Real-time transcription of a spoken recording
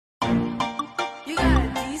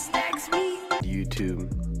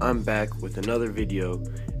YouTube? I'm back with another video,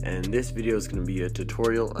 and this video is going to be a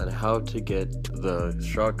tutorial on how to get the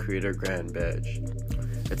Shot Creator Grand Badge.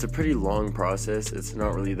 It's a pretty long process. It's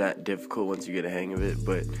not really that difficult once you get a hang of it,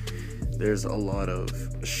 but there's a lot of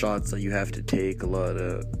shots that you have to take, a lot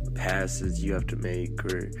of passes you have to make,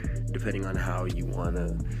 or depending on how you want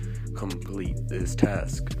to complete this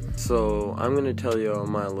task. So I'm going to tell you all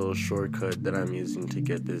my little shortcut that I'm using to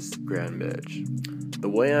get this Grand Badge. The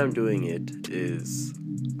way I'm doing it is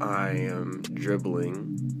I am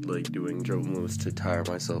dribbling, like doing dribble moves to tire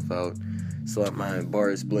myself out, so that my bar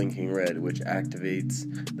is blinking red, which activates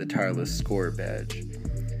the Tireless Score badge.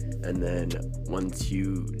 And then once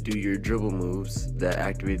you do your dribble moves, that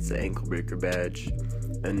activates the Ankle Breaker badge,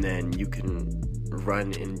 and then you can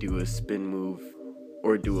run and do a spin move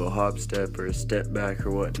or do a hop step or a step back or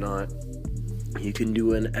whatnot. You can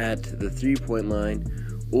do an at the 3-point line,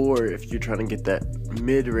 or if you're trying to get that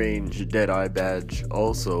mid-range Deadeye badge,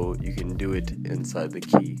 also you can do it inside the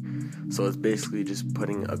key. So it's basically just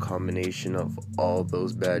putting a combination of all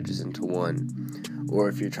those badges into one. Or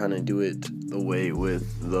if you're trying to do it the way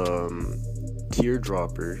with the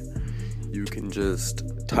teardropper, you can just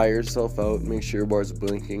tire yourself out, make sure your bar's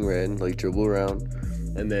blinking red, like dribble around,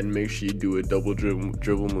 and then make sure you do a double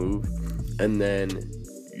dribble move, and then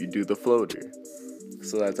you do the floater.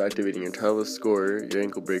 So that's activating your Tireless Score, your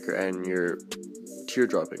Ankle Breaker, and your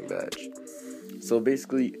teardropping badge. So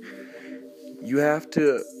basically, you have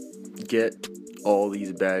to get all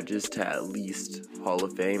these badges to at least Hall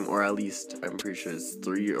of Fame, or at least I'm pretty sure it's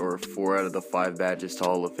 3 or 4 out of the 5 badges to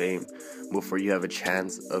Hall of Fame before you have a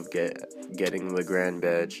chance of getting the Grand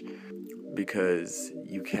Badge, because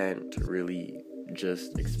you can't really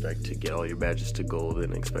just expect to get all your badges to gold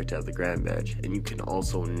and expect to have the Grand Badge. And you can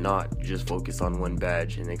also not just focus on one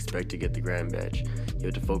badge and expect to get the Grand Badge. You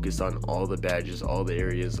have to focus on all the badges, all the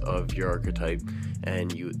areas of your archetype,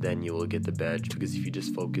 and then you will get the badge. Because if you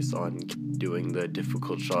just focus on doing the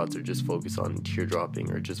difficult shots, or just focus on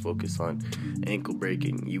teardropping, or just focus on ankle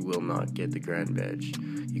breaking, you will not get the Grand Badge.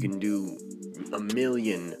 You can do a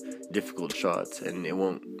million difficult shots and it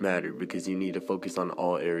won't matter, because you need to focus on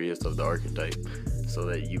all areas of the archetype so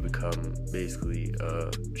that you become basically a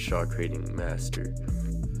shot creating master.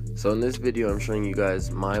 So in this video I'm showing you guys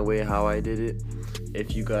my way how I did it.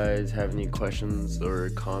 If you guys have any questions or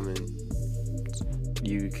comments,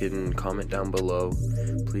 you can comment down below.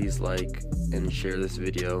 Please like and share this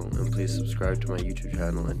video, and please subscribe to my YouTube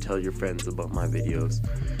channel and tell your friends about my videos.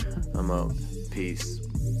 I'm out. Peace.